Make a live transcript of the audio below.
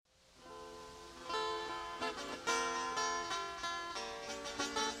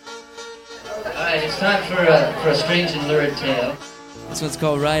All right, it's time for a strange and lurid tale. This one's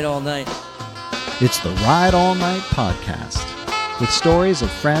called Ride All Night. It's the Ride All Night podcast, with stories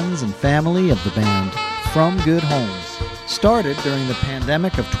of friends and family of the band From Good Homes. Started during the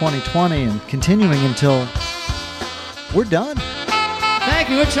pandemic of 2020 and continuing until we're done.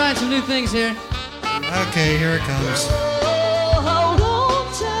 Thank you. We're trying some new things here. Okay, here it comes.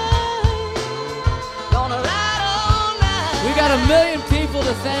 We got 1 million people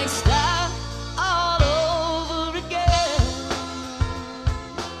to thank.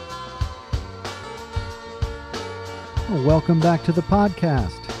 Well, welcome back to the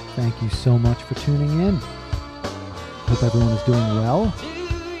podcast. Thank you so much for tuning in. Hope everyone is doing well,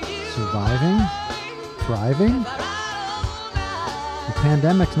 surviving, thriving. The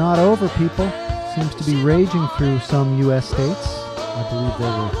pandemic's not over, people. Seems to be raging through some U.S. states. I believe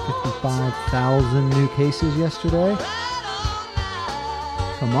there were 55,000 new cases yesterday.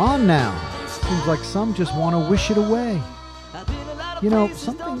 Come on now. Seems like some just want to wish it away. You know,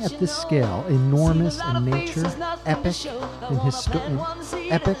 something at this scale, enormous in nature, epic in history,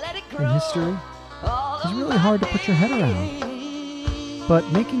 is really hard to put your head around.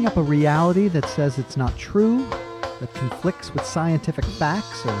 But making up a reality that says it's not true, that conflicts with scientific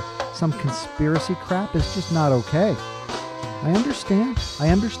facts or some conspiracy crap is just not okay. I understand it's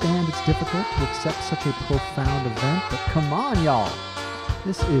difficult to accept such a profound event, but come on, y'all.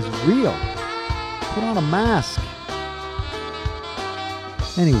 This is real. Put on a mask.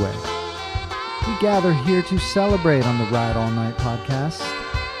 Anyway, we gather here to celebrate on the Ride All Night podcast.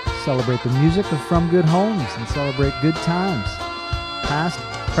 Celebrate the music of From Good Homes and celebrate good times, past,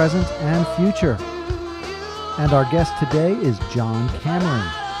 present, and future. And our guest today is John Cameron.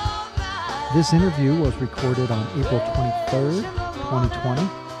 This interview was recorded on April 23rd, 2020. And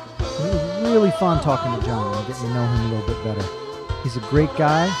it was really fun talking to John and getting to know him a little bit better. He's a great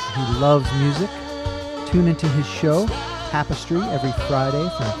guy. He loves music. Tune into his show, Tapestry, every Friday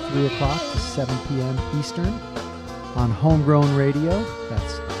from 3 o'clock to 7 p.m. Eastern on Homegrown Radio.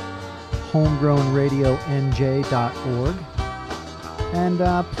 That's homegrownradionj.org. And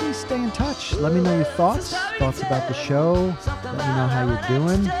please stay in touch. Let me know your thoughts about the show. Let me know how you're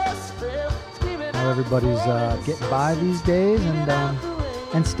doing, how everybody's getting by these days,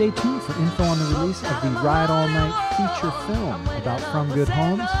 and stay tuned for info on the release of the Ride All Night feature film about From Good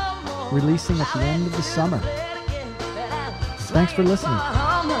Homes, releasing at the end of the summer. Thanks for listening.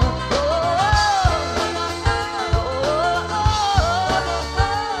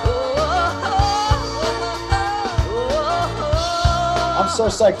 I'm so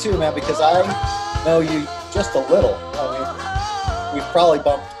psyched too, man, because I know you just a little. I mean, we've probably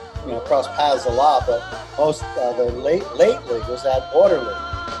bumped, crossed paths a lot, but most lately was at Waterloo.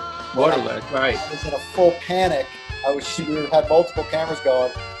 Waterloo, right. I was in a full panic. We had multiple cameras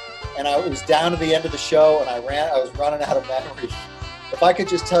going, and I was down to the end of the show, and I was running out of memory. If I could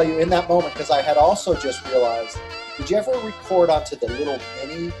just tell you in that moment, because I had also just realized, did you ever record onto the little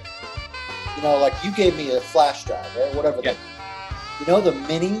mini? Like you gave me a flash drive, right? Whatever. Yeah. The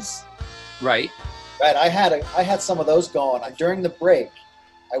minis? Right. Right. I had some of those going. During the break,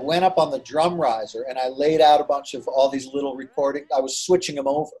 I went up on the drum riser and I laid out a bunch of all these little recordings. I was switching them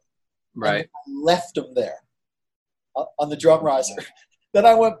over. Right. I left them there on the drum riser. Then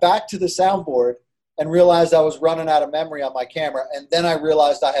I went back to the soundboard and realized I was running out of memory on my camera. And then I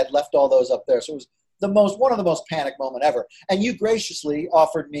realized I had left all those up there. So it was one of the most panic moment ever. And you graciously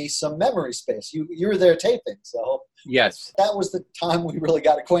offered me some memory space. You were there taping. So yes, that was the time we really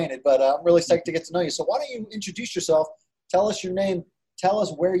got acquainted. But I'm really psyched to get to know you. So why don't you introduce yourself? Tell us your name. Tell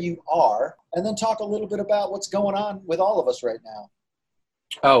us where you are. And then talk a little bit about what's going on with all of us right now.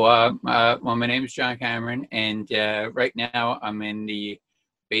 Well, my name is John Cameron, and right now I'm in the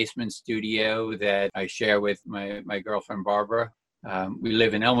basement studio that I share with my girlfriend, Barbara. We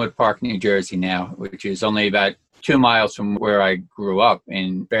live in Elmwood Park, New Jersey now, which is only about 2 miles from where I grew up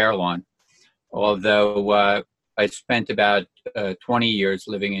in Fair Lawn. Although I spent about 20 years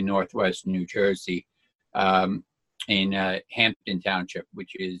living in Northwest New Jersey in Hampton Township,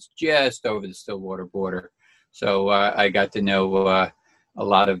 which is just over the Stillwater border. So I got to know a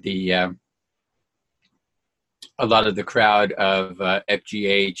lot of the crowd of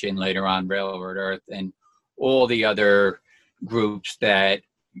FGH and later on Railroad Earth and all the other groups that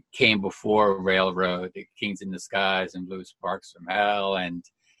came before Railroad, the Kings in the Skies and Blue Sparks from Hell and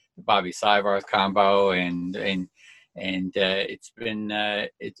the Bobby Syvarth combo, and it's been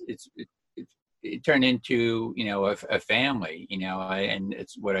it turned into a family, and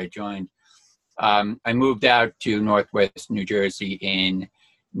it's what I joined. I moved out to Northwest New Jersey in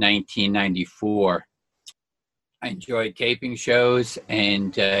 1994. I enjoyed taping shows,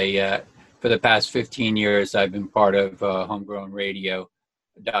 and For the past 15 years, I've been part of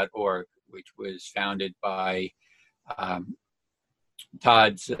homegrownradio.org, which was founded by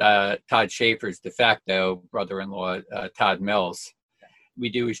Todd Schaefer's de facto brother-in-law, Todd Mills. We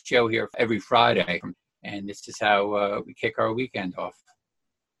do a show here every Friday, and this is how we kick our weekend off.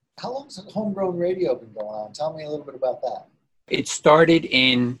 How long has Homegrown Radio been going on? Tell me a little bit about that. It started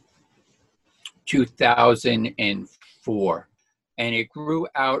in 2004, and it grew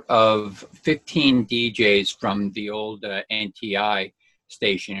out of 15 DJs from the old NTI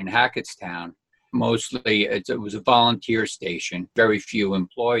station in Hackettstown. Mostly, it was a volunteer station, very few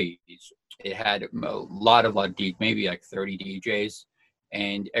employees. It had a lot of maybe like 30 DJs,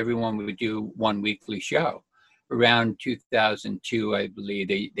 and everyone would do one weekly show. Around 2002, I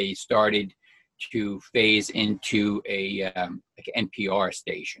believe, they started to phase into a like NPR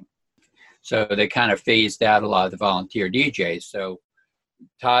station. So they kind of phased out a lot of the volunteer DJs. So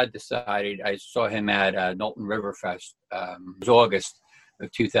Todd decided, I saw him at Knowlton Riverfest, it was August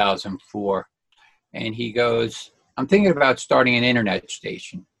of 2004. And he goes, I'm thinking about starting an internet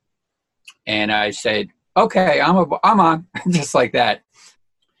station. And I said, okay, I'm on, just like that.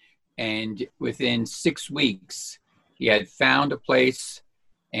 And within 6 weeks, he had found a place,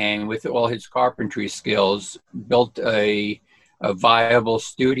 and with all his carpentry skills, built a viable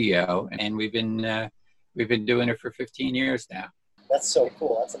studio. And we've been doing it for 15 years now. That's so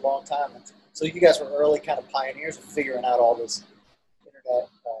cool. That's a long time. So you guys were early kind of pioneers of figuring out all this internet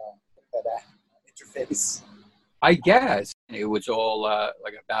interface. I guess it was all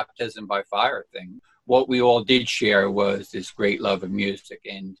like a baptism by fire thing. What we all did share was this great love of music,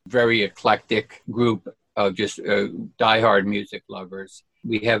 and very eclectic group of just diehard music lovers.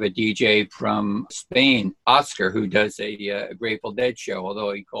 We have a DJ from Spain, Oscar, who does a Grateful Dead show,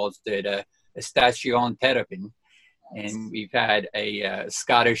 although he calls it Estación Terrapin. And we've had a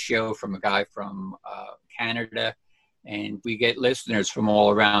Scottish show from a guy from Canada, and we get listeners from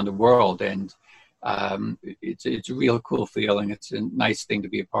all around the world. And it's a real cool feeling. It's a nice thing to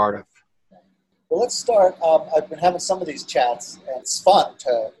be a part of. Well, let's start. I've been having some of these chats, and it's fun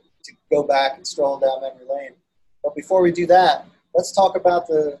to go back and stroll down memory lane. But before we do that, let's talk about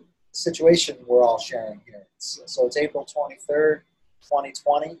the situation we're all sharing here. So it's April 23rd,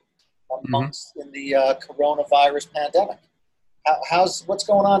 2020, amongst in the coronavirus pandemic. What's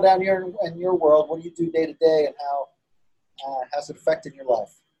going on down here in your world? What do you do day to day, and how's it affecting your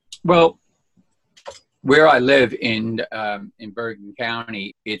life? Well, where I live in Bergen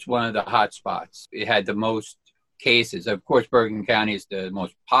County, it's one of the hot spots. It had the most cases. Of course, Bergen County is the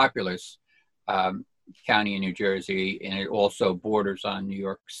most populous county in New Jersey, and it also borders on New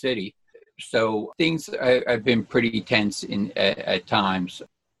York City. So things have been pretty tense at times.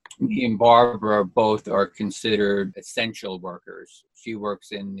 Me and Barbara both are considered essential workers. She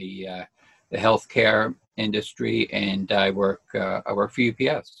works in the healthcare industry, and I work for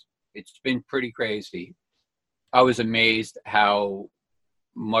UPS. It's been pretty crazy. I was amazed how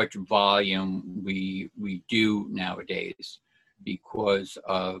much volume we do nowadays because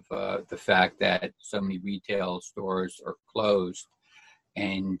of the fact that so many retail stores are closed.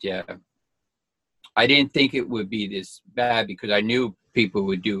 And I didn't think it would be this bad because I knew people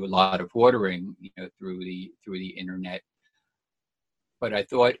would do a lot of ordering, through the internet. But I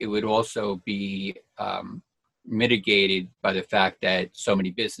thought it would also be mitigated by the fact that so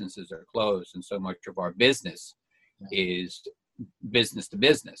many businesses are closed, and so much of our business is business to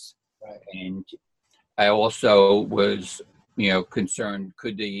business. Right. And I also was, concerned,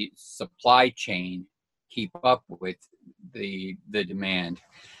 could the supply chain keep up with the demand?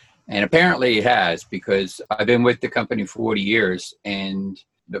 And apparently it has, because I've been with the company for 40 years, and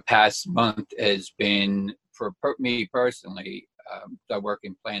the past month has been, for me personally, I work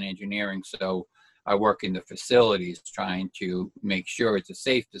in plant engineering, so I work in the facilities trying to make sure it's a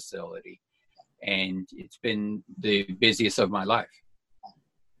safe facility. And it's been the busiest of my life.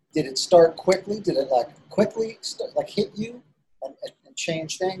 Did it start quickly? Did it quickly hit you and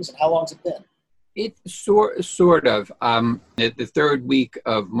change things? And how long has it been? It sort of. The third week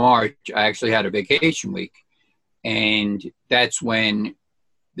of March, I actually had a vacation week. And that's when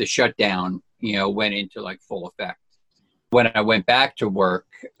the shutdown, went into full effect. When I went back to work,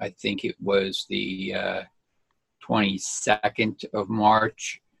 I think it was the 22nd of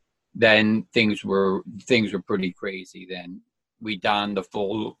March, then things were pretty crazy. Then we donned the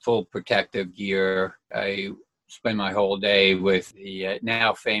full protective gear. I spent my whole day with the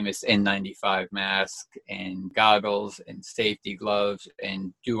now famous N95 mask and goggles and safety gloves,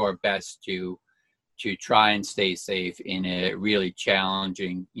 and do our best to try and stay safe in a really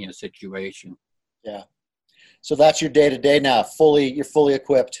challenging situation. Yeah. So that's your day to day now. You're fully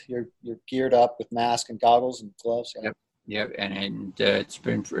equipped. You're geared up with mask and goggles and gloves. Yeah. Yep. Yep. And it's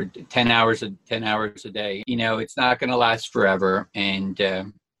been for 10 hours a day. You know, it's not going to last forever, and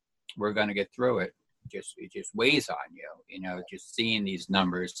we're going to get through it. It just weighs on you, you know, just seeing these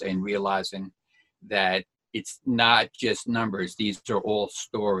numbers and realizing that it's not just numbers. These are all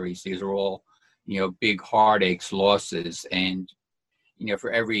stories. These are all, you know, big heartaches, losses. And, you know,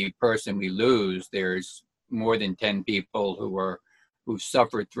 for every person we lose, there's more than 10 people who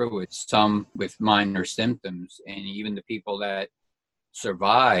suffered through it, some with minor symptoms. And even the people that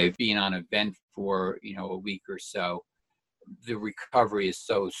survive being on a vent for, you know, a week or so, the recovery is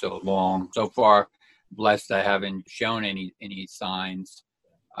so long. So far, blessed I haven't shown any signs.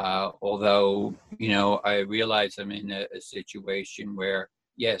 Although, you know, I realize I'm in a situation where,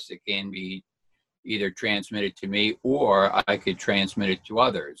 yes, it can be either transmitted to me or I could transmit it to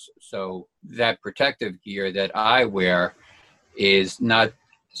others. So that protective gear that I wear is not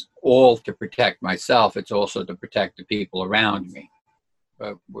all to protect myself. It's also to protect the people around me.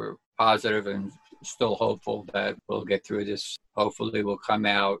 But we're positive and still hopeful that we'll get through this. Hopefully we'll come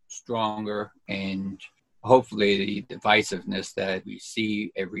out stronger, and hopefully the divisiveness that we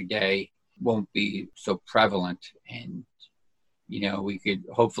see every day won't be so prevalent, and, you know, we could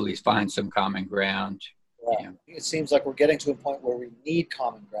hopefully find some common ground. Yeah. You know. It seems like we're getting to a point where we need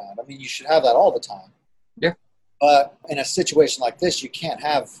common ground. I mean, you should have that all the time. Yeah. But in a situation like this, you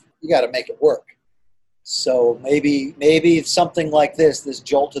got to make it work. So maybe something like this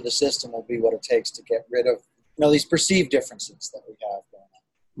jolt to the system will be what it takes to get rid of, you know, these perceived differences that we have going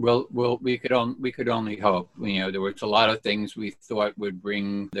on. Well, we could only hope. You know, there was a lot of things we thought would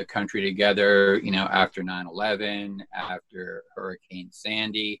bring the country together, you know, after 9/11, after Hurricane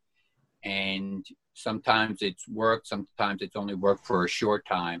Sandy, and sometimes it's worked, sometimes it's only worked for a short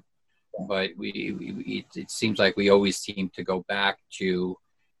time. But it seems like we always seem to go back to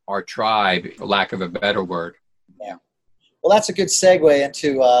our tribe, for lack of a better word. Yeah. Well, that's a good segue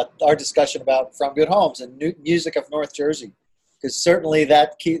into our discussion about From Good Homes and music of North Jersey, because certainly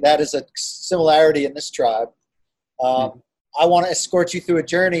that is a similarity in this tribe. I want to escort you through a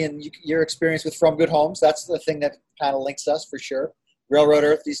journey and your experience with From Good Homes. That's the thing that kind of links us for sure. Railroad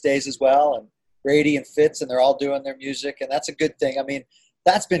Earth these days as well, and Brady and Fitz, and they're all doing their music, and that's a good thing. I mean,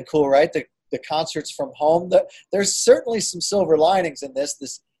 that's been cool, right? The concerts from home. There's certainly some silver linings in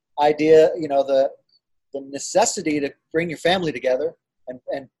this idea, you know, the necessity to bring your family together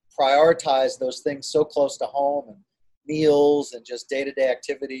and prioritize those things so close to home, and meals and just day-to-day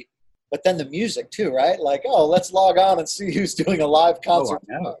activity. But then the music too, right? Like, oh, let's log on and see who's doing a live concert.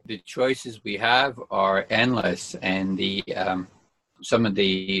 The choices we have are endless, and some of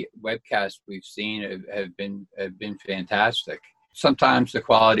the webcasts we've seen have been fantastic. Sometimes the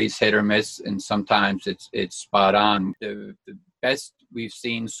quality's hit or miss, and sometimes it's spot on. The best we've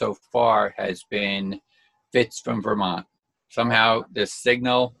seen so far has been Fitz from Vermont. Somehow the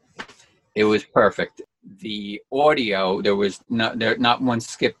signal, it was perfect. The audio, there not one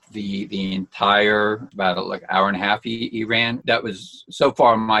skipped the entire about like hour and a half he ran. That was so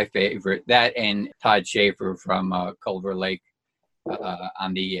far my favorite. That and Todd Schaefer from Culver Lake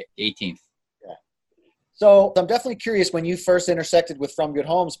on the 18th. So I'm definitely curious when you first intersected with From Good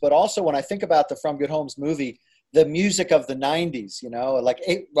Homes, but also when I think about the From Good Homes movie, the music of the 90s, you know, like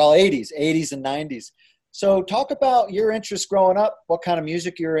 80s and 90s. So talk about your interest growing up, what kind of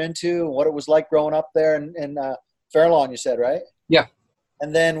music you were into, and what it was like growing up there in Fair Lawn, you said, right? Yeah.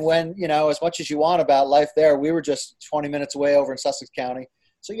 And then when, you know, as much as you want about life there, we were just 20 minutes away over in Sussex County.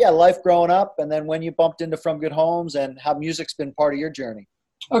 So yeah, life growing up, and then when you bumped into From Good Homes and how music's been part of your journey.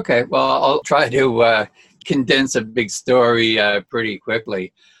 Okay, well, I'll try to condense a big story pretty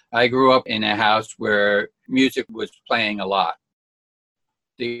quickly. I grew up in a house where music was playing a lot.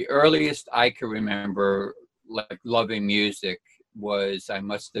 The earliest I can remember like loving music was I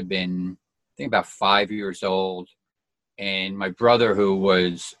must have been, I think, about 5 years old. And my brother, who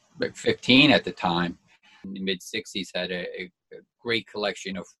was like 15 at the time, in the mid-60s, had a great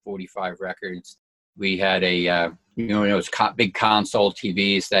collection of 45 records. We had those big console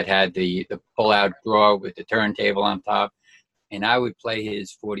TVs that had the pull-out drawer with the turntable on top. And I would play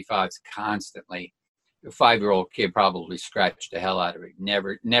his 45s constantly. A 5-year-old kid probably scratched the hell out of it.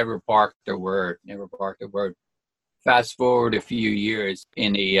 Never barked a word. Fast forward a few years,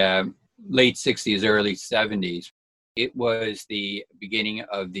 in the late 60s, early 70s, it was the beginning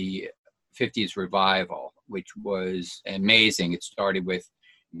of the 50s revival, which was amazing. It started with,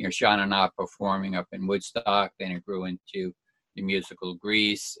 you know, Sean and I performing up in Woodstock. Then it grew into the musical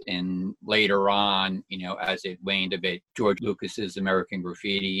Grease, and later on, as it waned a bit, George Lucas's American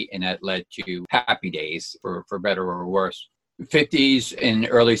Graffiti, and that led to Happy Days, for better or worse. 50s and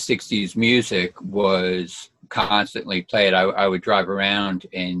early 60s music was constantly played. I would drive around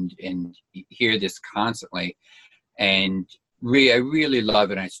and hear this constantly, and I really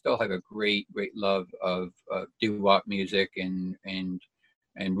love it. I still have a great love of doo-wop music and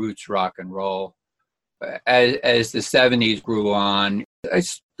roots rock and roll. As the 70s grew on, I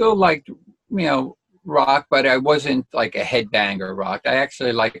still liked, rock, but I wasn't like a headbanger rock. I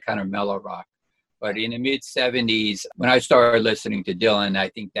actually like kind of mellow rock. But in the mid 70s, when I started listening to Dylan, I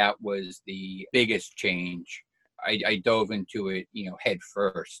think that was the biggest change. I dove into it, head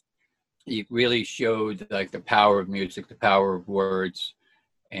first. It really showed like the power of music, the power of words.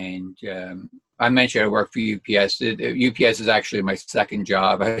 And I mentioned I work for UPS. UPS is actually my second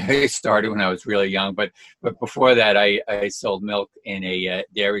job. I started when I was really young, but before that, I sold milk in a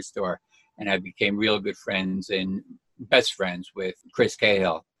dairy store, and I became real good friends and best friends with Chris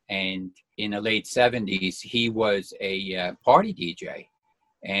Cahill. And in the late 70s, he was a party DJ.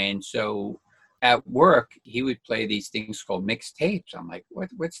 And so at work, he would play these things called mixtapes. I'm like,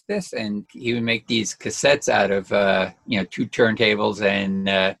 what's this? And he would make these cassettes out of, 2 turntables and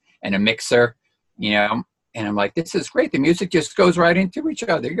a mixer, and I'm like, this is great. The music just goes right into each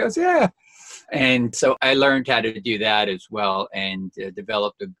other. He goes, yeah. And so I learned how to do that as well, and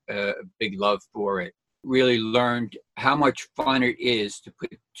developed a big love for it. Really learned how much fun it is to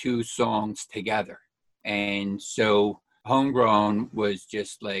put 2 songs together. And so Homegrown was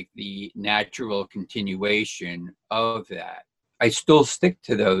just like the natural continuation of that. I still stick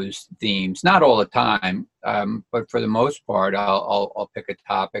to those themes, not all the time, but for the most part, I'll pick a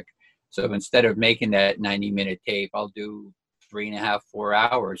topic. So instead of making that 90-minute tape, I'll do 3.5, 4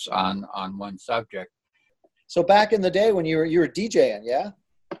 hours on one subject. So back in the day when you were DJing, yeah?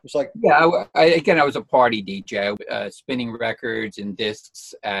 It was like, yeah, I was a party DJ, spinning records and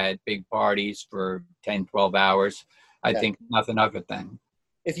discs at big parties for 10, 12 hours. I think nothing of it then.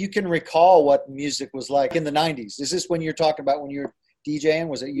 If you can recall what music was like in the 90s, is this when you're talking about when you're DJing?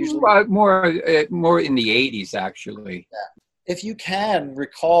 Was it usually? More in the 80s, actually. Yeah. If you can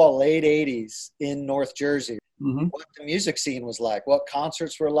recall late 80s in North Jersey, mm-hmm. what the music scene was like, what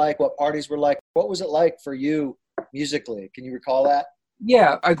concerts were like, what parties were like, what was it like for you musically? Can you recall that?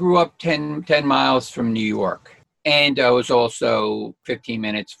 Yeah, I grew up 10 miles from New York, and I was also 15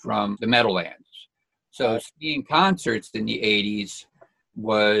 minutes from the Meadowlands. So seeing concerts in the 80s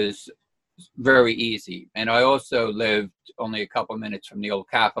was very easy. And I also lived only a couple minutes from the old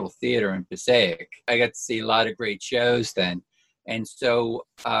Capitol Theater in Passaic. I got to see a lot of great shows then. And so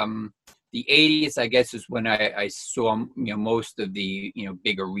the 80s, I guess, is when I saw most of the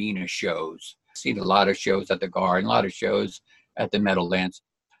big arena shows. Seen a lot of shows at the Garden, a lot of shows at the Meadowlands.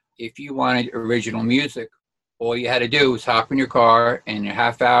 If you wanted original music, all you had to do was hop in your car in a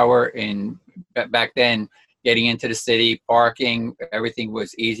half hour, and back then, getting into the city, parking, everything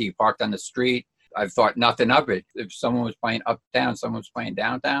was easy. You parked on the street. I thought nothing of it. If someone was playing uptown, someone was playing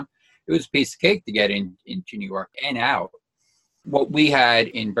downtown, it was a piece of cake to get into New York and out. What we had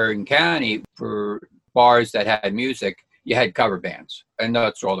in Bergen County for bars that had music, you had cover bands, and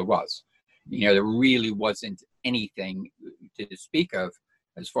that's all there was. There really wasn't anything to speak of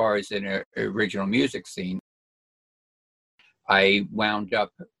as far as an original music scene. I wound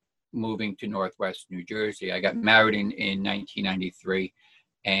up moving to Northwest New Jersey. I got married in 1993,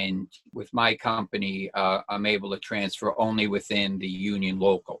 and with my company, I'm able to transfer only within the union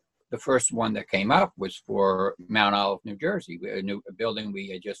local. The first one that came up was for Mount Olive, New Jersey, a building we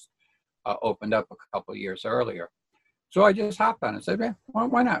had just opened up a couple of years earlier. So I just hopped on it and said, yeah, well,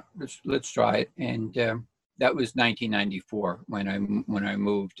 why not? Let's try it. And that was 1994 when I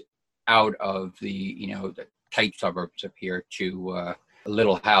moved out of the tight suburbs up here to a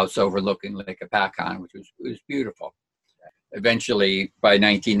little house overlooking Lake Hopatcong, which was beautiful. Eventually, by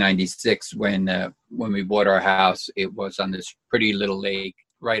 1996, when we bought our house, it was on this pretty little lake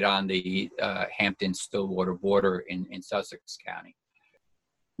right on the Hampton-Stillwater border in Sussex County.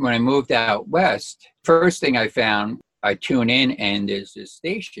 When I moved out west, first thing I found, I tune in, and there's this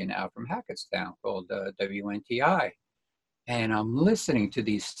station out from Hackettstown called WNTI. And I'm listening to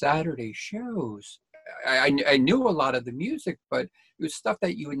these Saturday shows. I knew a lot of the music, but it was stuff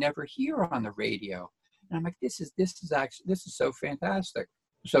that you would never hear on the radio. And I'm like, this is so fantastic.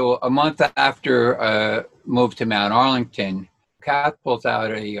 So a month after moved to Mount Arlington, Kath pulls out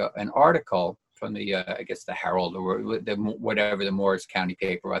an article from the the Herald, or whatever, the Morris County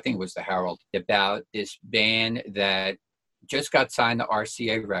paper, I think it was the Herald, about this band that just got signed to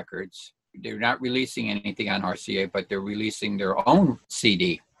RCA Records. they're not releasing anything on RCA, but they're releasing their own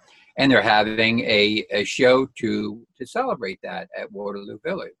CD. And they're having a show to celebrate that at Waterloo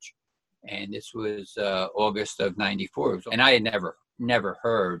Village. And this was August of '94. And I had never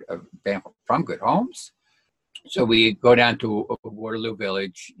heard of a band From Good Homes. So we go down to Waterloo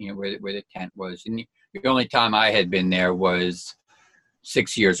Village, where the tent was. And the only time I had been there was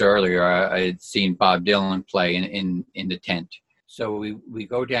 6 years earlier. I had seen Bob Dylan play in the tent. So we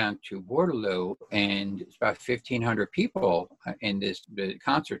go down to Waterloo, and it's about 1,500 people in the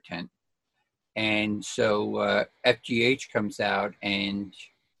concert tent. And so FGH comes out, and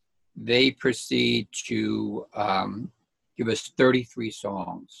they proceed to give us 33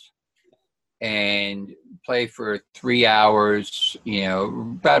 songs and play for 3 hours,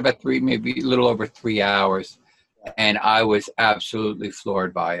 about three, maybe a little over 3 hours. And I was absolutely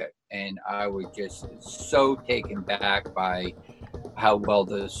floored by it. And I was just so taken back by how well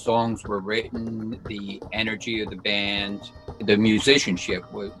the songs were written, the energy of the band, the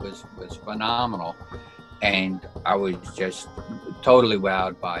musicianship was phenomenal. And I was just totally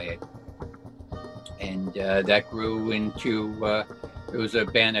wowed by it. And that grew into, it was a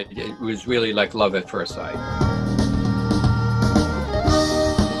band that it was really like love at first sight.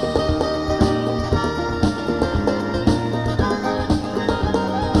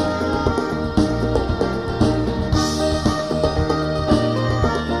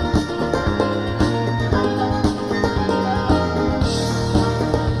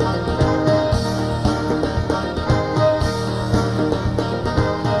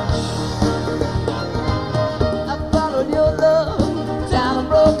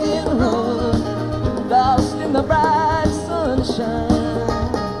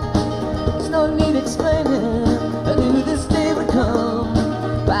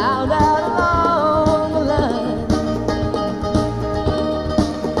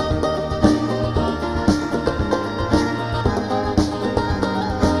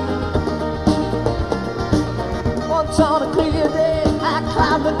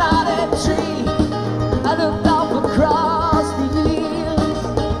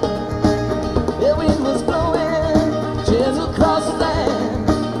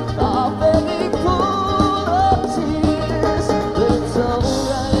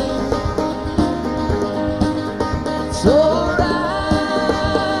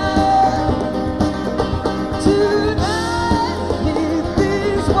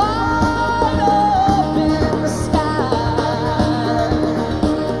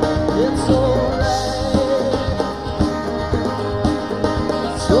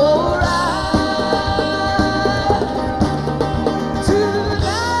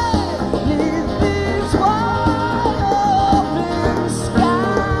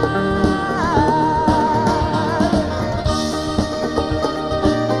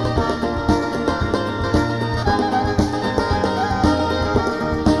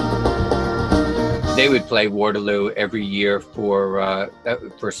 They would play Waterloo every year for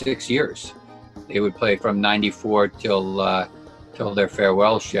 6 years. They would play from '94 till their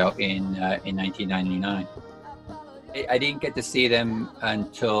farewell show in 1999. I didn't get to see them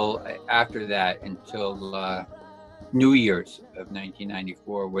until after that, until New Year's of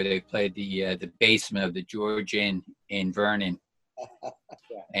 1994, where they played the basement of the George Inn in Vernon.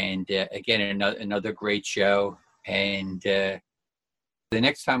 And again, another great show. And the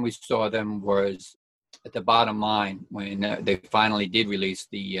next time we saw them was at the Bottom Line, when they finally did release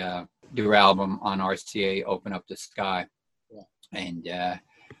their album on RCA, Open Up the Sky. Yeah. And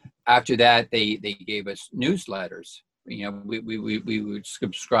after that, they gave us newsletters. We would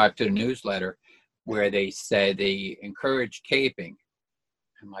subscribe to the newsletter where they said they encourage taping.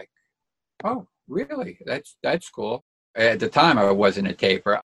 I'm like, oh, really? That's cool. At the time, I wasn't a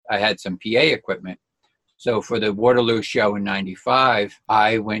taper. I had some PA equipment. So for the Waterloo show in '95,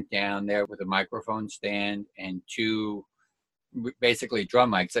 I went down there with a microphone stand and two basically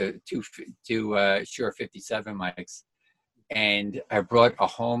drum mics, two Shure 57 mics. And I brought a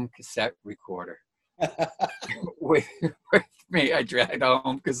home cassette recorder with me. I dragged a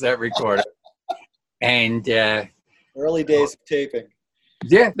home cassette recorder. And early days of taping.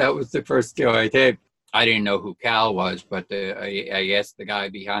 Yeah, that was the first show I taped. I didn't know who Cal was, but I asked the guy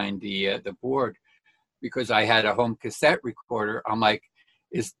behind the board, because I had a home cassette recorder. I'm like,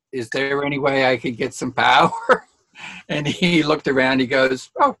 is there any way I could get some power? And he looked around, he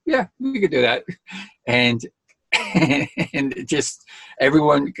goes, oh yeah, we could do that. And just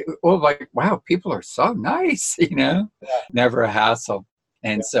everyone, like, wow, people are so nice, never a hassle.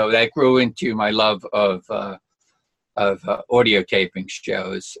 And so that grew into my love of audio taping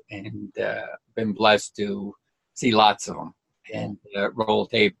shows, and been blessed to see lots of them and roll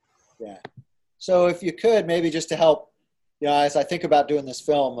tape. Yeah. So if you could, maybe just to help, as I think about doing this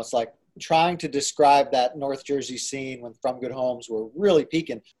film, it's like trying to describe that North Jersey scene when From Good Homes were really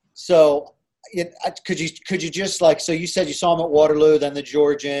peaking. So could you just like, so you said you saw them at Waterloo, then the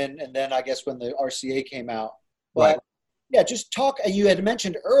Georgian, and then I guess when the RCA came out. But Right. yeah, just talk. You had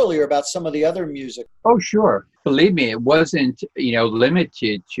mentioned earlier about some of the other music. Oh, sure. Believe me, it wasn't,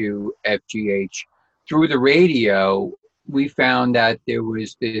 limited to FGH. Through the radio, we found that there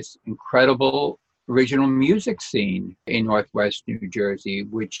was this incredible original music scene in Northwest New Jersey,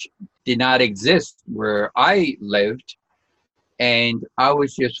 which did not exist where I lived. And I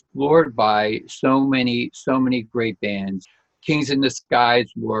was just floored by so many great bands. Kings in the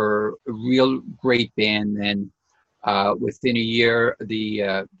Skies were a real great band then. Within a year,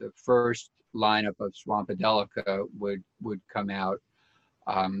 the first lineup of Swampadelica would come out.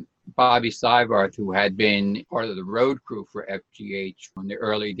 Bobby Syvarth, who had been part of the road crew for FGH in the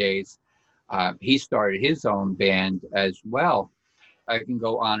early days, he started his own band as well. I can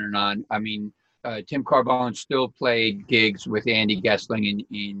go on and on. I mean, Tim Carbone still played gigs with Andy Gessling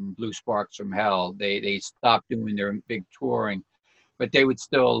in Blue Sparks from Hell. They stopped doing their big touring, but they would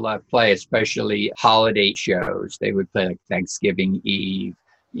still play, especially holiday shows. They would play like Thanksgiving Eve,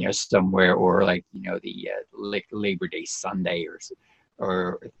 somewhere, or like, the Labor Day Sunday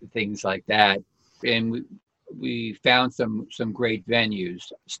or things like that. And we found some great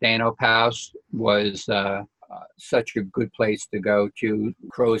venues. Stanhope House was such a good place to go to.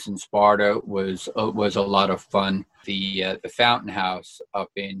 Crows and Sparta was a lot of fun. The Fountain House up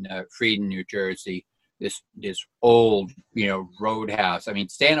in Frieden, New Jersey, this old roadhouse. I mean,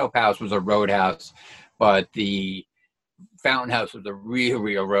 Stanhope House was a roadhouse, but the Fountain House was a real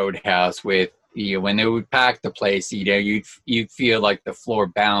roadhouse with, when they would pack the place, you'd feel like the floor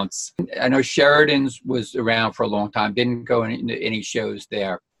bounce. I know Sheridan's was around for a long time, didn't go into any shows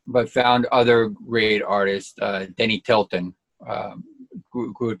there, but found other great artists. Denny Tilton,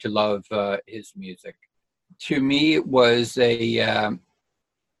 grew to love his music. To me, it was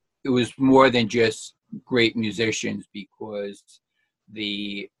more than just great musicians, because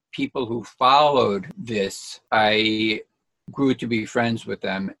the people who followed this, I grew to be friends with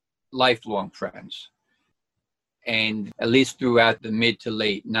them, lifelong friends. And at least throughout the mid to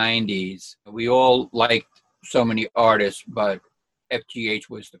late 90s, we all liked so many artists, but FGH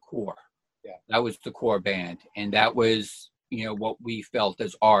was the core. Yeah. That was the core band. And that was, what we felt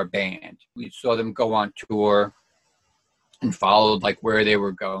as our band. We saw them go on tour and followed like where they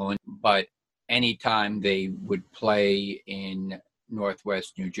were going. But anytime they would play in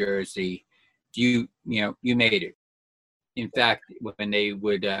Northwest New Jersey, you made it. In fact, when they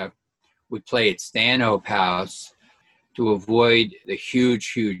would play at Stanhope House, to avoid the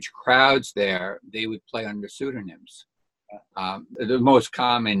huge crowds there, they would play under pseudonyms. The most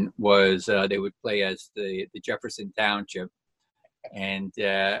common was they would play as the Jefferson Township, and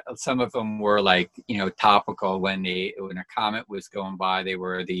some of them were like topical. When a comet was going by, they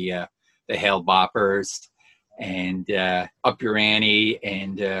were the Hale Boppers and Up Your Ante,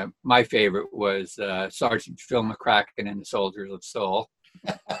 and my favorite was Sergeant Phil McCracken and the Soldiers of Soul.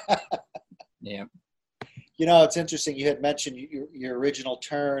 Yeah. It's interesting. You had mentioned your original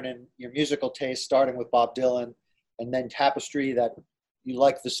turn and your musical taste, starting with Bob Dylan, and then Tapestry, that you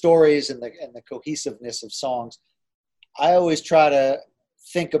like the stories and the cohesiveness of songs. I always try to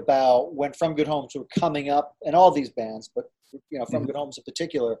think about when From Good Homes were coming up, and all these bands, but From Good Homes in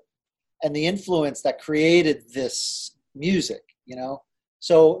particular, and the influence that created this music.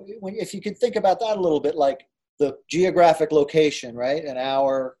 So if you could think about that a little bit, like the geographic location, right, an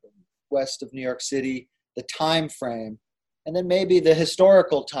hour west of New York City, the time frame, and then maybe the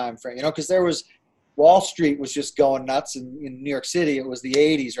historical time frame, because there was Wall Street was just going nuts in New York City. It was the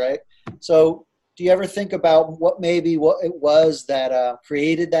 80s, right? So do you ever think about what it was that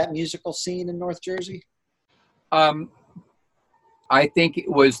created that musical scene in North Jersey? I think it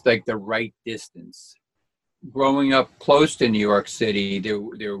was like the right distance. Growing up close to New York City,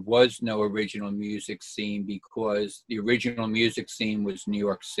 there was no original music scene, because the original music scene was New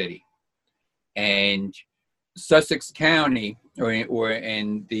York City. And Sussex County, or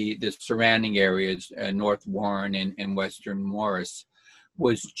in the surrounding areas, North Warren and Western Morris,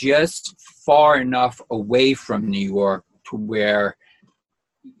 was just far enough away from New York to where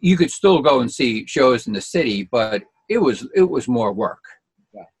you could still go and see shows in the city, but it was more work.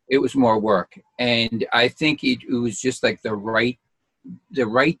 Yeah. It was more work, and I think it was just like the right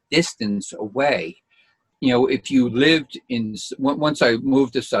distance away. If you lived once I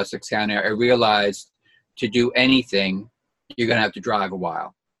moved to Sussex County, I realized to do anything, you're going to have to drive a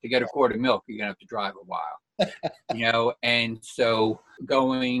while. To get a quart of milk, you're going to have to drive a while. And so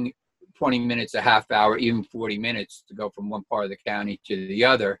going 20 minutes, a half hour, even 40 minutes to go from one part of the county to the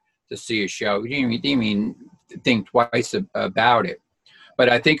other to see a show. You didn't even think twice about it. But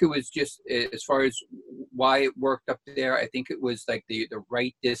I think it was just, as far as why it worked up there, I think it was like the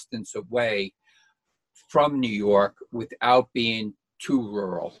right distance away from New York without being too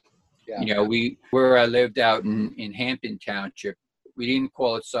rural. Yeah. You know, where I lived out in Hampton Township, we didn't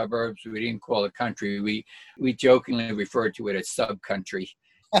call it suburbs. We didn't call it country. We jokingly referred to it as sub-country.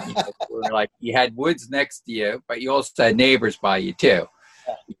 You know, we're like, you had woods next to you, but you also had neighbors by you too.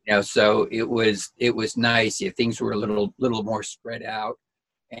 Yeah. You know, so it was nice. Yeah, things were a little more spread out,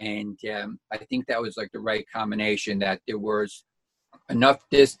 and I think that was like the right combination. That there was enough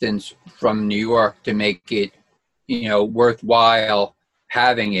distance from New York to make it, you know, worthwhile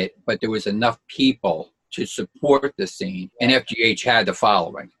having it, but there was enough people to support the scene, and FGH had the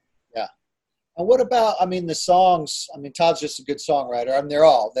following. Yeah. And what about, I mean, the songs? I mean, Todd's just a good songwriter. I mean, they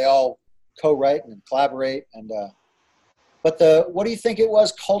all co-write and collaborate. And but what do you think it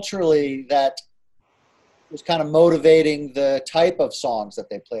was culturally that was kind of motivating the type of songs that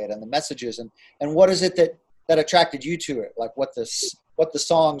they played and the messages, and what is it that attracted you to it? Like what the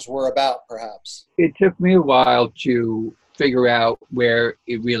songs were about, perhaps? It took me a while to figure out where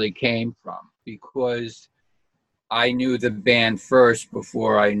it really came from, because I knew the band first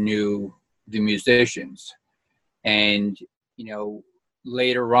before I knew the musicians. And, you know,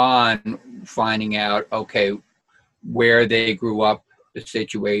 later on finding out, okay, where they grew up, the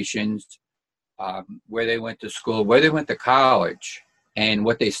situations, where they went to school, where they went to college, and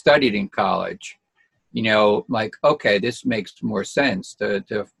what they studied in college. You know, like, okay, this makes more sense to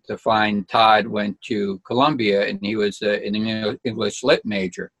find Todd went to Columbia and he was an English lit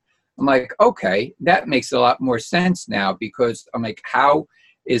major. I'm like, okay, that makes a lot more sense now, because I'm like, how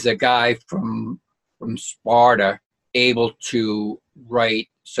is a guy from Sparta able to write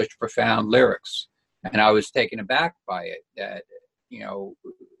such profound lyrics? And I was taken aback by it, that, you know,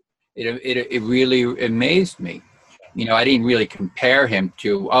 it really amazed me. You know, I didn't really compare him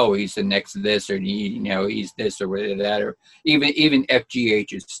to, oh, he's the next this, or, you know, he's this or that, or even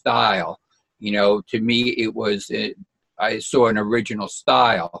FGH's style. You know, to me, I saw an original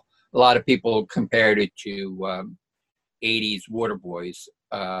style. A lot of people compared it to 80s Waterboys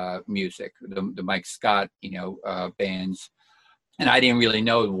music, the Mike Scott, you know, bands. And I didn't really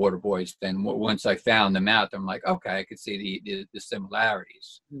know the Waterboys then. Once I found them out, I'm like, okay, I could see the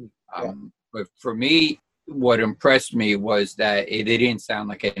similarities. Yeah. But for me, what impressed me was that they didn't sound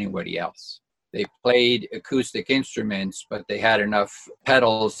like anybody else. They played acoustic instruments, but they had enough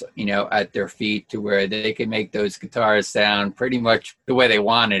pedals, you know, at their feet to where they could make those guitars sound pretty much the way they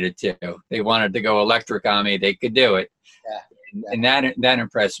wanted it to. They wanted to go electric on me, they could do it. Yeah. And that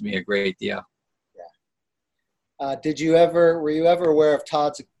impressed me a great deal. Yeah. Were you ever aware of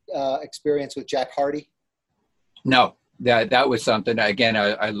Todd's experience with Jack Hardy? No. That was something, again,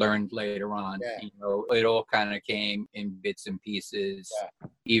 I learned later on. Yeah. You know, it all kind of came in bits and pieces. Yeah.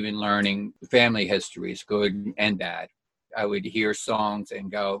 Even learning family histories, good and bad. I would hear songs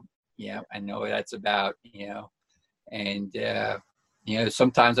and go, yeah, I know what that's about, you know. And, you know,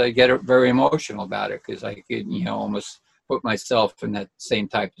 sometimes I get very emotional about it, because I could, you know, almost put myself in that same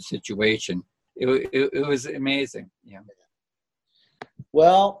type of situation. It was amazing, you know.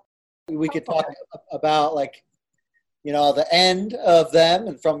 Well, we could talk about, like, you know, the end of them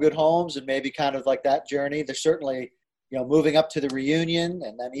and From Good Homes, and maybe kind of like that journey. There's certainly, you know, moving up to the reunion,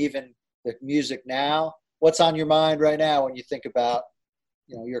 and then even the music now. What's on your mind right now when you think about,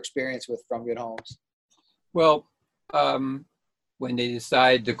 you know, your experience with From Good Homes? Well, when they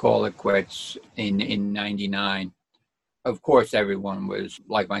decided to call it quits in 99, of course, everyone was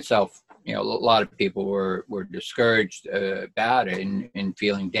like myself. You know, a lot of people were discouraged about it and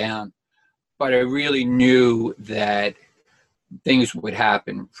feeling down. But I really knew that things would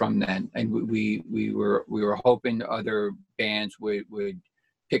happen from then, and we were hoping other bands would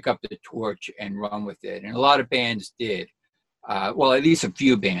pick up the torch and run with it, and a lot of bands did. Well, at least a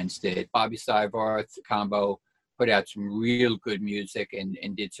few bands did. Bobby Syvarth Combo put out some real good music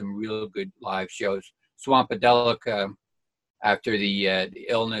and did some real good live shows. Swampadelica, after the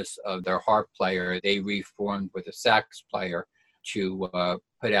illness of their harp player, they reformed with a sax player to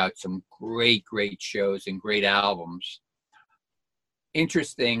put out some great shows and great albums.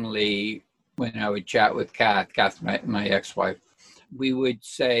 Interestingly, when I would chat with Kath, my ex-wife, we would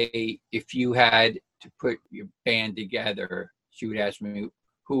say, if you had to put your band together, she would ask me,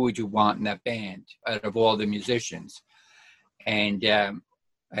 who would you want in that band out of all the musicians? And I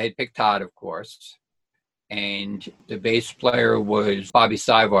had picked Todd, of course. And the bass player was Bobby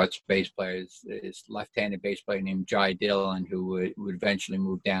Syvart's bass player, his left-handed bass player named Jai Dillon, who would eventually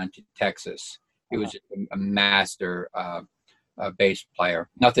move down to Texas. He was a master bass player.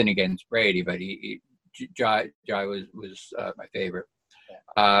 Nothing against Brady, but Jai was my favorite.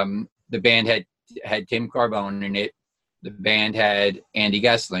 The band had Tim Carbone in it. The band had Andy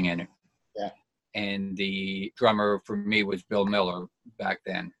Gessling in it. Yeah. And the drummer for me was Bill Miller back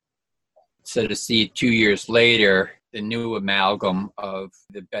then. So to see 2 years later, the new amalgam of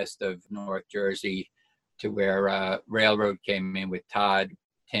the best of North Jersey, to where Railroad came in with Todd,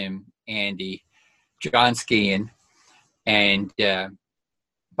 Tim, Andy, John Skean, and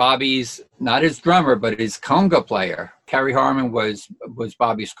Bobby's not his drummer, but his conga player. Kerry Harmon was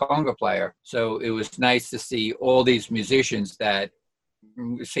Bobby's conga player. So it was nice to see all these musicians that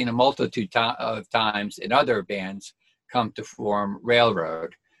we've seen a multitude of times in other bands come to form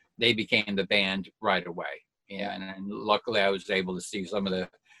Railroad. They became the band right away. Yeah, and luckily I was able to see some of the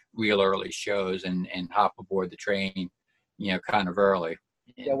real early shows and hop aboard the train, kind of early.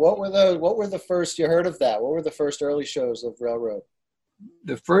 Yeah, what were the first, you heard of that? What were the first early shows of Railroad?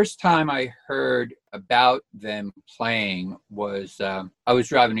 The first time I heard about them playing was I was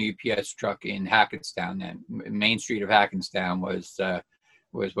driving a UPS truck in Hackettstown. Then Main Street of Hackettstown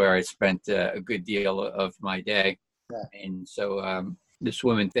was where I spent a good deal of my day. Yeah. And so this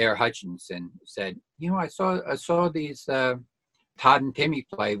woman, Thayer Hutchinson, said, I saw these Todd and Timmy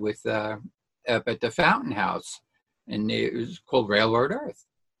play with up at the Fountain House, and it was called Railroad Earth.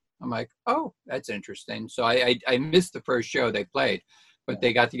 I'm like, oh, that's interesting. So I missed the first show they played, but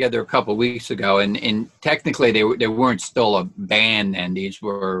they got together a couple of weeks ago, and technically they weren't still a band then. These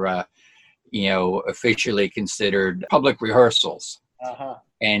were officially considered public rehearsals. Uh-huh.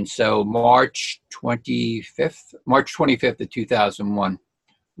 And so March 25th of 2001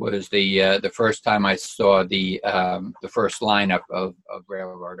 was the first time I saw the first lineup of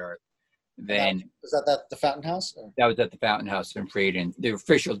Railroad Earth. Then was that at the Fountain House? Or? That was at the Fountain House in Freden. The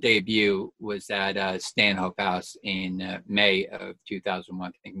official debut was at Stanhope House in May of 2001,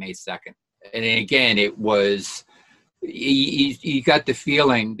 I think May 2nd. And again, it was, you got the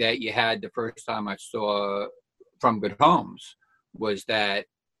feeling that you had the first time I saw From Good Homes, was that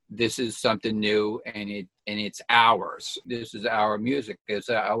this is something new and it's ours. This is our music, as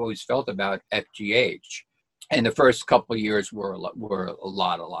I always felt about FGH. And the first couple of years were a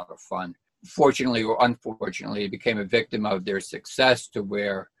lot of fun. Fortunately or unfortunately, it became a victim of their success, to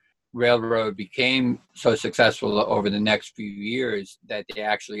where Railroad became so successful over the next few years that they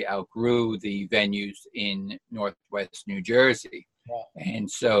actually outgrew the venues in Northwest New Jersey. Yeah. And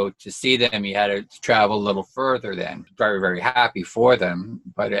so to see them, you had to travel a little further then. Very, very happy for them.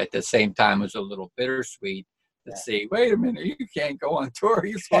 But at the same time, it was a little bittersweet to see, wait a minute, you can't go on tour.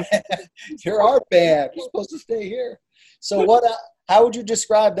 You're our band. You're supposed to stay here. So how would you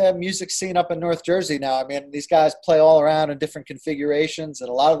describe the music scene up in North Jersey now? I mean, these guys play all around in different configurations, and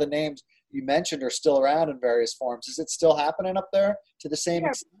a lot of the names you mentioned are still around in various forms. Is it still happening up there to the same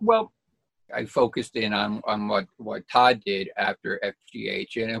extent? Well, I focused in on what Todd did after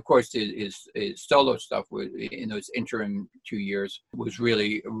FGH. And of course, his solo stuff was, in those interim 2 years, was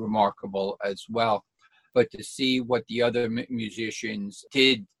really remarkable as well. But to see what the other musicians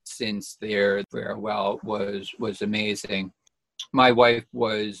did since their farewell was amazing. My wife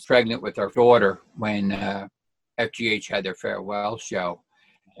was pregnant with our daughter when FGH had their farewell show,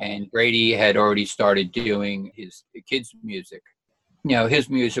 and Brady had already started doing his kids' music. His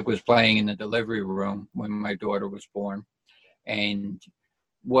music was playing in the delivery room when my daughter was born. And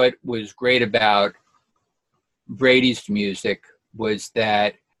what was great about Brady's music was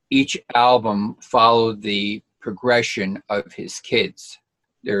that each album followed the progression of his kids.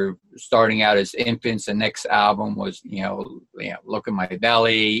 They're starting out as infants. The next album was, Look at My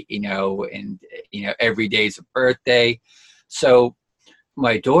Belly, and Every Day's a Birthday. So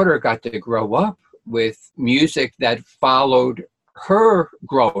my daughter got to grow up with music that followed her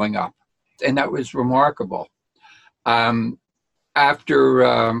growing up, and that was remarkable.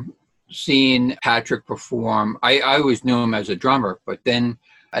 After seeing Patrick perform, I always knew him as a drummer, but then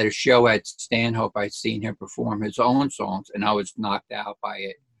at a show at Stanhope, I'd seen him perform his own songs, and I was knocked out by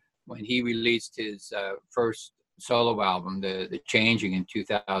it. When he released his first solo album, The Changing, in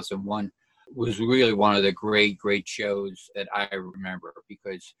 2001, was really one of the great shows that I remember,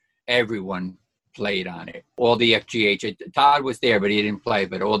 because everyone played on it. All the FGH, Todd was there, but he didn't play,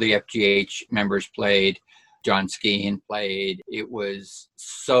 but all the FGH members played. John Skean played. It was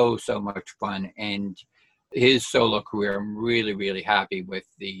so much fun. And his solo career, I'm really, really happy with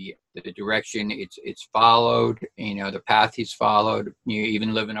the direction it's followed, the path he's followed.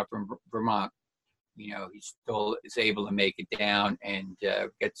 Even living up in Vermont, he still is able to make it down and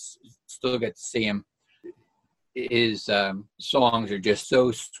still get to see him. His songs are just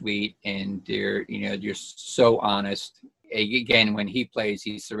so sweet, and they're so honest. Again, when he plays,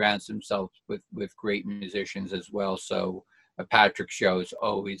 he surrounds himself with great musicians as well. So a Patrick show is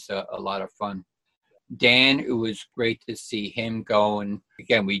always a lot of fun. Dan, it was great to see him go, and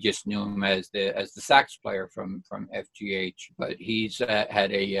again, we just knew him as the sax player from FGH, but he's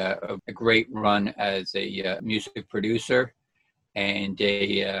had a great run as a music producer and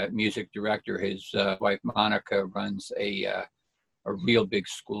a music director. His wife Monica runs a real big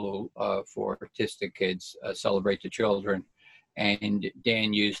school for autistic kids, Celebrate the Children, and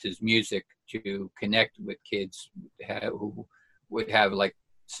Dan used his music to connect with kids who would have like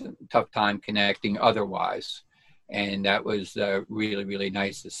some tough time connecting otherwise. And that was really, really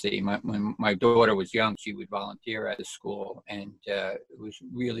nice to see. When my daughter was young, she would volunteer at the school, and it was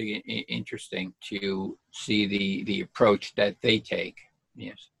really interesting to see the approach that they take.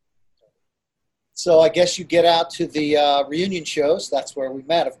 Yes. So I guess you get out to the reunion shows. That's where we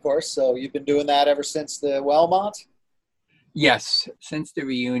met, of course. So you've been doing that ever since the Wellmont? Yes. Since the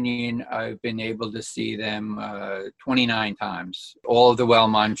reunion, I've been able to see them 29 times. All of the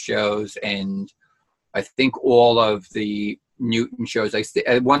Wellmont shows, and I think all of the Newton shows.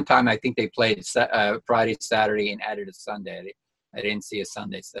 At one time, I think they played Friday, Saturday, and added a Sunday. I didn't see a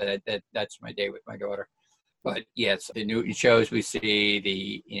Sunday, so that's my day with my daughter. But yes, the Newton shows we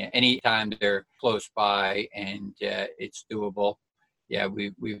see anytime they're close by and it's doable. Yeah,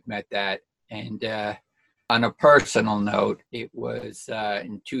 we've met that. And on a personal note, it was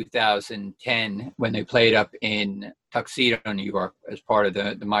in 2010 when they played up in Tuxedo, New York, as part of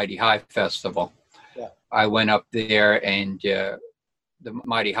the Mighty High Festival. Yeah. I went up there, and the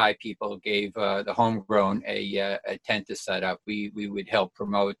Mighty High people gave the Homegrown a tent to set up. We would help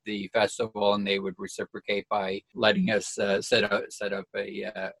promote the festival, and they would reciprocate by letting us set up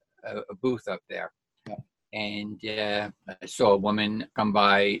a booth up there. Yeah. And I saw a woman come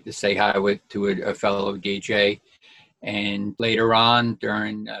by to say hi to a fellow DJ. And later on,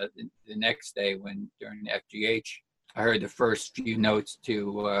 during the next day, during FGH, I heard the first few notes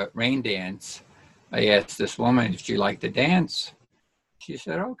to Rain Dance. I asked this woman if she liked to dance. She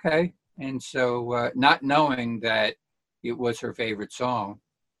said, okay. And so not knowing that it was her favorite song.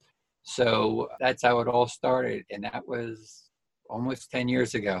 So that's how it all started. And that was almost 10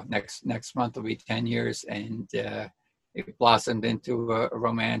 years ago. Next month will be 10 years. And it blossomed into a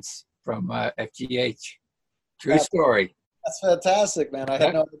romance from FGH. True story. That's fantastic, man. I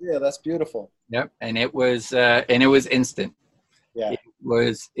had no idea. That's beautiful. Yep. And it was instant. Yeah.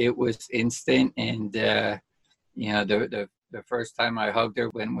 It was instant. And, the first time I hugged her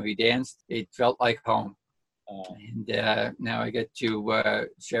when we danced, it felt like home. And now I get to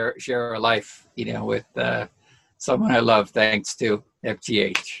share a life, with someone I love, thanks to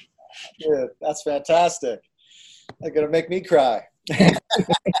FGH. Dude, that's fantastic. They're going to make me cry.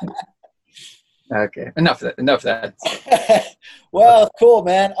 Okay, enough of that. Well, cool,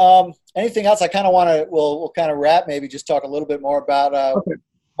 man. Anything else? I kind of want to, we'll kind of wrap, maybe just talk a little bit more about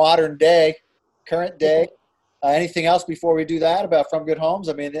modern day, current day. Anything else before we do that about From Good Homes?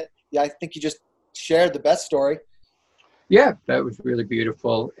 I mean, I think you just shared the best story. Yeah, that was really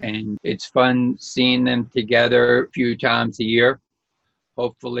beautiful. And it's fun seeing them together a few times a year.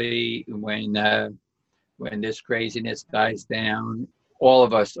 Hopefully when this craziness dies down, all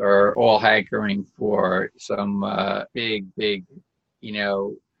of us are all hankering for some big, we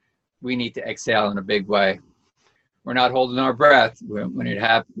need to exhale in a big way. We're not holding our breath. When it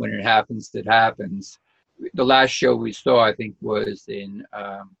happens, it happens. The last show we saw, I think, was in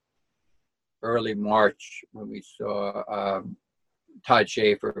early March when we saw Todd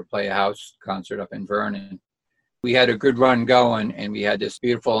Schaefer play a house concert up in Vernon. We had a good run going, and we had this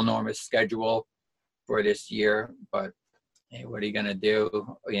beautiful, enormous schedule for this year. But hey, what are you going to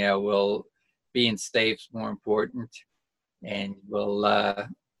do? Being safe's more important, and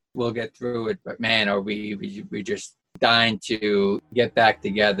we'll get through it. But man, are we just dying to get back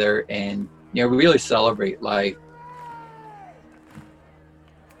together and really celebrate life.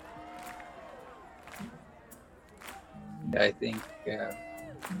 I think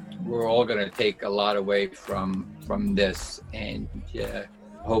we're all going to take a lot away from this, and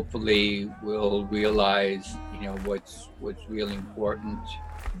hopefully we'll realize what's really important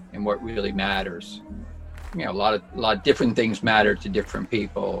and what really matters. A lot of different things matter to different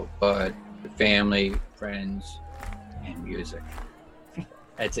people, but family, friends, and music.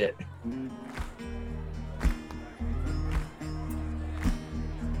 That's it.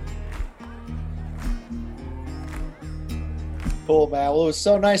 Cool, man. Well, it was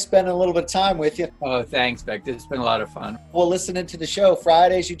so nice spending a little bit of time with you. Oh, thanks, Beck. This has been a lot of fun. Well, listening to the show.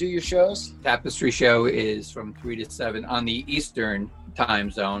 Fridays, you do your shows? Tapestry Show is from 3 to 7 on the Eastern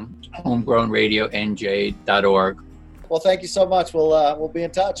time zone, homegrownradionj.org. Well, thank you so much. We'll be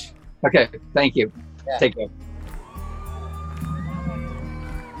in touch. Okay, thank you. Yeah. Take care.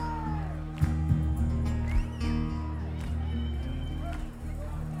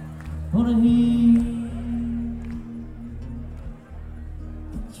 Wanna heal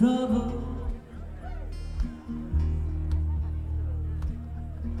the trouble.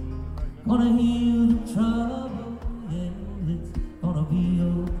 Gonna heal the trouble. Yeah, it's gonna be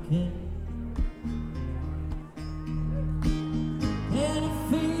okay.